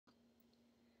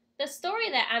The story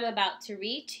that I'm about to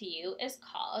read to you is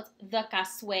called The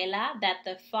Cazuela That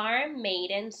the Farm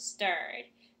Maiden Stirred.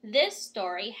 This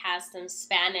story has some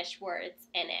Spanish words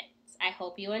in it. I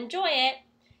hope you enjoy it.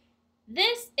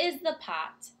 This is the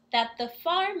pot that the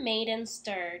farm maiden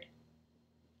stirred.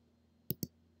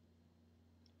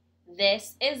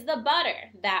 This is the butter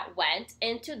that went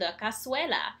into the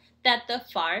cazuela that the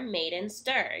farm maiden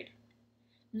stirred.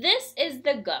 This is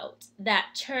the goat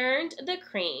that churned the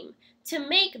cream to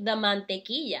make the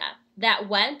mantequilla that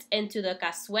went into the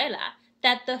cazuela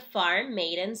that the farm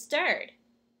maiden stirred.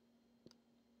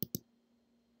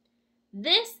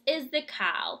 This is the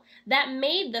cow that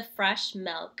made the fresh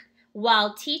milk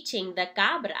while teaching the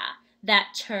cabra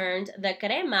that churned the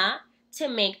crema to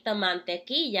make the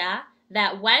mantequilla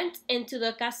that went into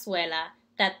the cazuela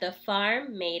that the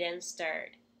farm maiden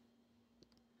stirred.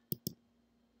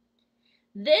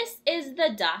 This is the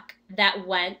duck that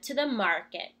went to the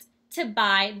market to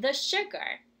buy the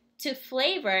sugar to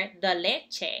flavor the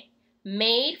leche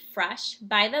made fresh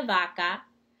by the vaca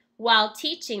while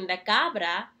teaching the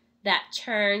cabra that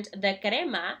churned the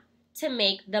crema to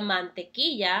make the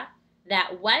mantequilla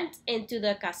that went into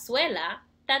the cazuela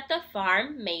that the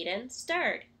farm maiden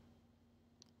stirred.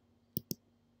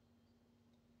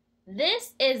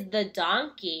 This is the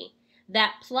donkey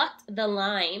that plucked the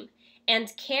lime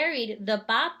and carried the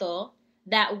pato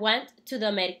that went to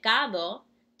the mercado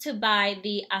to buy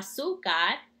the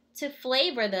azúcar to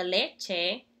flavor the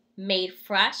leche made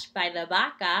fresh by the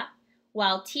vaca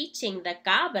while teaching the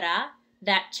cabra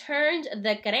that churned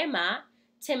the crema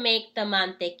to make the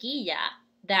mantequilla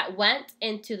that went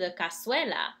into the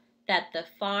cazuela that the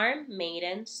farm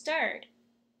maiden stirred.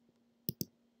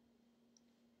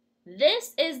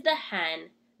 This is the hen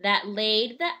that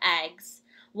laid the eggs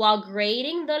while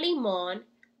grating the limon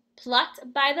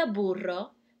plucked by the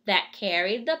burro that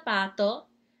carried the pato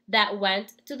that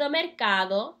went to the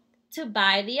mercado to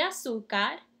buy the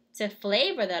azúcar to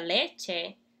flavor the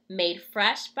leche made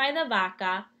fresh by the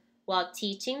vaca while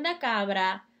teaching the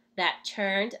cabra that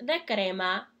churned the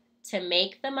crema to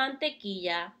make the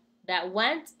mantequilla that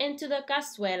went into the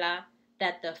cazuela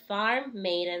that the farm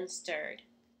maiden stirred.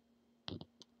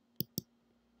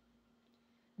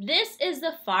 This is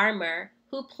the farmer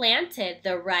who planted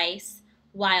the rice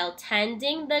while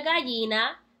tending the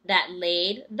gallina that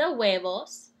laid the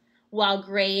huevos, while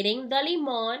grating the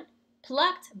limon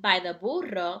plucked by the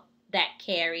burro that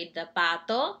carried the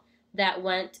pato that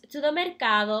went to the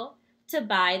mercado to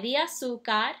buy the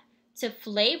azúcar to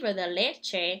flavor the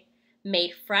leche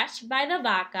made fresh by the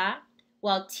vaca,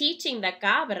 while teaching the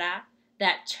cabra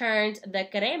that churned the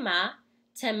crema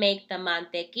to make the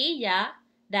mantequilla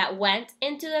that went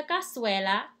into the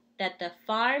cazuela that the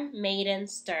farm maiden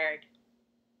stirred.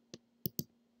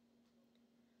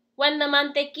 When the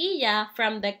mantequilla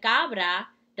from the cabra,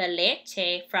 the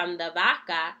leche from the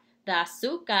vaca, the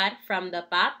azúcar from the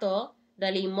pato,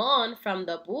 the limon from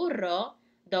the burro,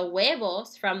 the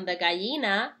huevos from the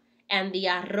gallina, and the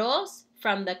arroz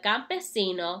from the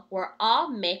campesino were all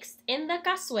mixed in the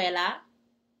cazuela,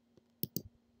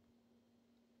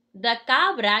 the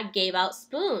cabra gave out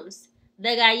spoons,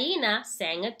 the gallina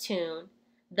sang a tune,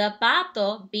 the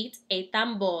pato beat a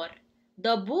tambor,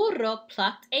 the burro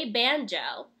plucked a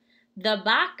banjo, the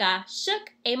vaca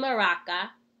shook a maraca,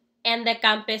 and the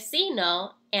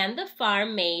campesino and the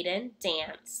farm maiden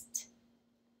danced.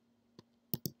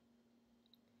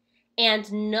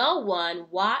 And no one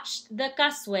watched the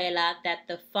cazuela that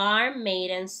the farm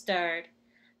maiden stirred.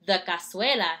 The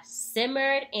cazuela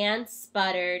simmered and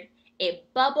sputtered.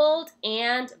 It bubbled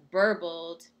and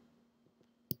burbled.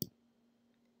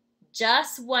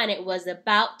 Just when it was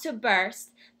about to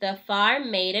burst, the farm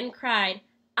maiden cried,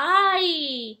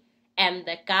 "Ay!" And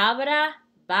the cabra,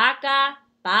 vaca,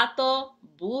 pato,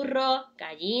 burro,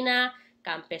 gallina,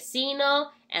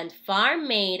 campesino, and farm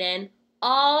maiden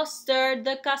all stirred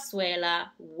the cazuela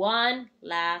one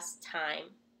last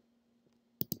time.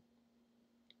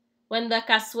 When the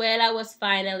cazuela was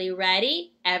finally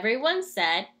ready, everyone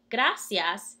said,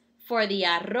 "Gracias," for the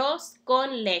arroz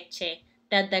con leche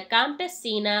that the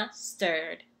campesina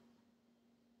stirred.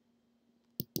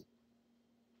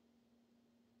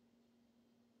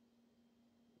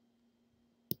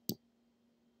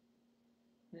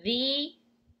 The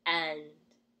end.